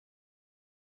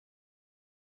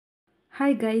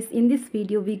Hi guys, in this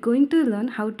video we going to learn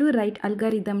how to write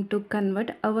algorithm to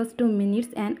convert hours to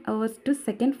minutes and hours to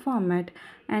second format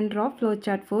and draw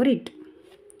flowchart for it.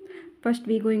 First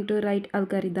we going to write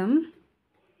algorithm.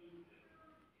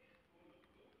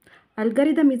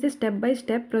 Algorithm is a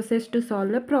step-by-step process to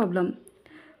solve a problem.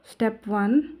 Step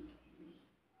 1.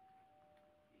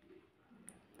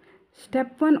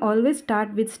 Step 1 always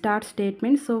start with start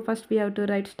statement. So first we have to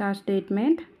write start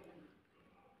statement.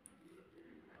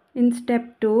 In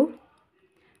step 2,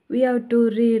 we have to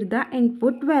read the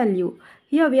input value.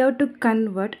 Here we have to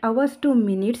convert hours to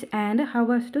minutes and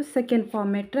hours to second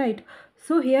format, right?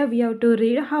 So here we have to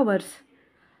read hours.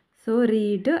 So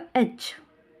read H.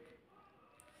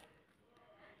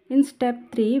 In step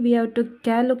 3 we have to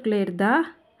calculate the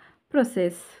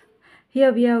process.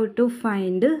 Here we have to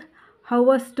find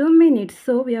hours to minutes.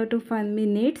 So we have to find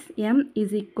minutes. M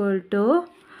is equal to,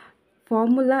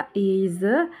 formula is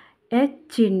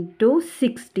H into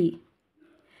 60.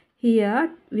 Here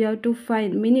we have to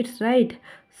find minutes, right?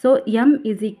 So M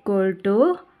is equal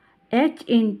to H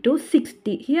into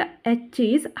 60. Here H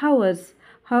is hours.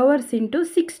 Hours into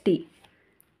 60.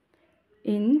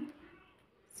 In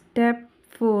step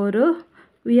 4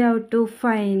 we have to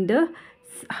find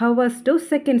hours to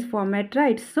seconds format,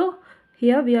 right? So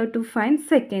here we have to find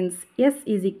seconds. S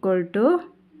is equal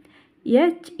to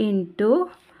H into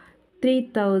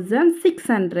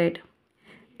 3600.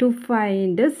 To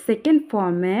find second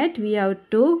format, we have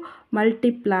to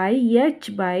multiply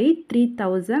H by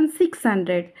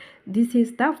 3600. This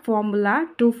is the formula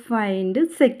to find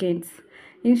seconds.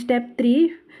 In step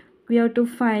 3, we have to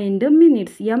find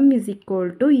minutes. M is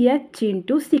equal to H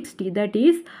into 60. That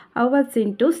is hours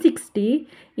into 60.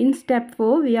 In step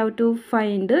 4, we have to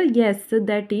find S,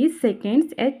 that is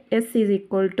seconds. S is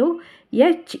equal to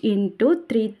H into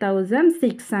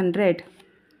 3600.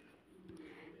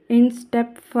 In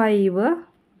step 5,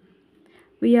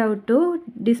 we have to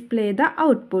display the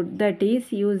output, that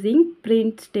is using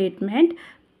print statement.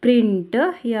 Print,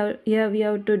 here we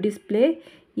have to display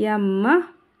M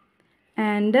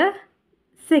and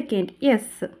second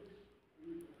S.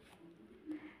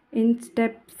 In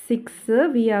step 6,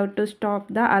 we have to stop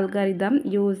the algorithm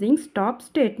using stop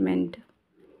statement.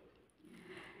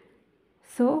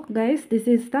 So guys, this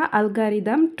is the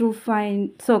algorithm to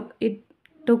find,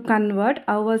 to convert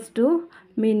hours to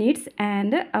minutes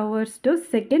and hours to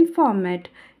second format.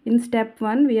 In step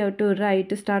 1 we have to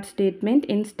write start statement.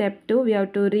 In step 2 we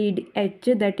have to read H,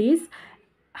 that is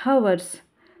hours.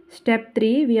 Step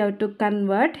 3 we have to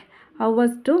convert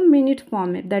hours to minute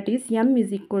format, that is M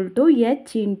is equal to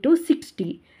H into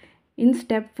 60. In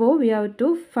step 4 we have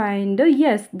to find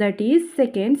S, that is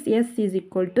seconds. S is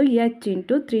equal to H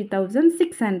into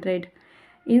 3600.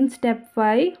 In step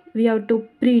 5 we have to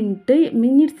print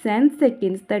minutes and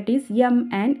seconds, that is M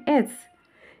and S.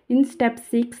 In step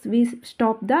 6 we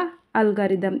stop the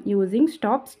algorithm using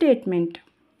stop statement.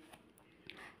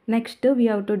 Next we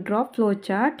have to draw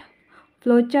flowchart.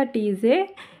 Flowchart is a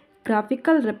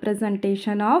graphical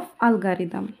representation of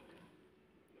algorithm.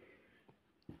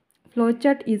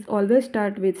 Flowchart is always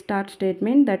start with start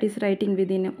statement, that is writing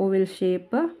within an oval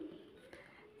shape.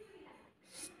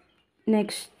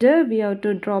 Next we have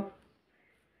to draw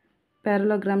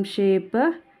parallelogram shape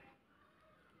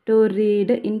to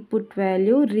read input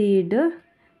value, read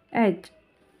H.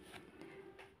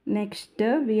 Next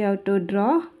we have to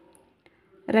draw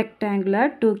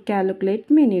rectangular to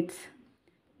calculate minutes,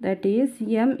 that is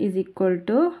M is equal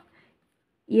to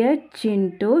H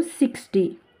into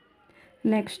 60.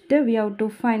 Next we have to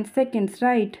find seconds,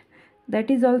 right?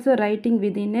 That is also writing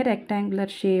within a rectangular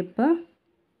shape.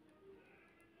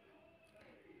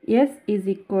 S is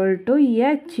equal to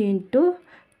H into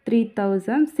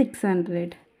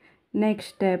 3600. Next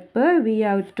step we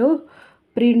have to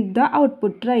print the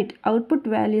output, right? Output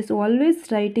value is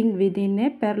always writing within a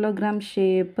parallelogram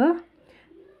shape.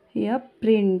 Here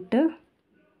print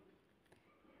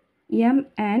M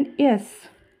and S.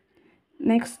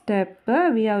 Next step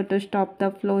we have to stop the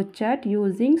flowchart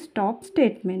using stop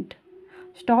statement.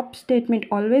 Stop statement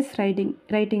always writing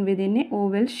within a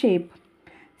oval shape.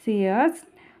 See here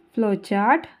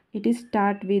flowchart, it is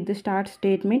start with the start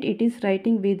statement, it is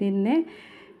writing within a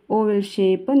oval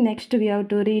shape. Next we have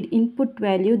to read input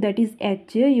value, that is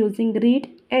H, using read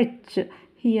H.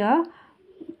 Here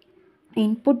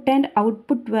input and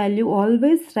output value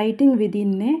always writing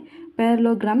within a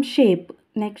parallelogram shape.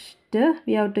 Next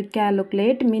we have to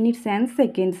calculate minutes and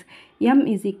seconds. M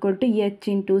is equal to H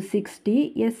into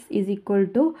 60. S is equal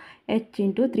to H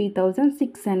into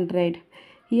 3600.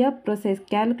 Here process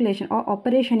calculation or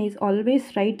operation is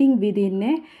always writing within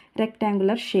a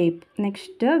rectangular shape.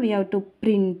 Next we have to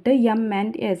print M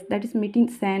and S, that is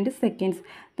minutes and seconds,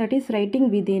 that is writing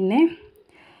within a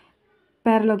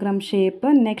parallelogram shape.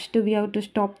 Next we have to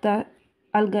stop the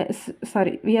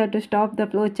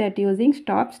flowchart using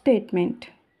stop statement.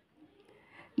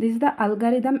 This is the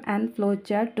algorithm and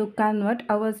flowchart to convert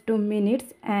hours to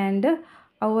minutes and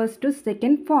hours to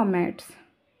second formats.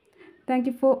 Thank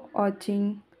you for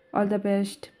watching. All the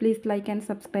best. Please like and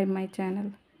subscribe my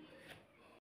channel.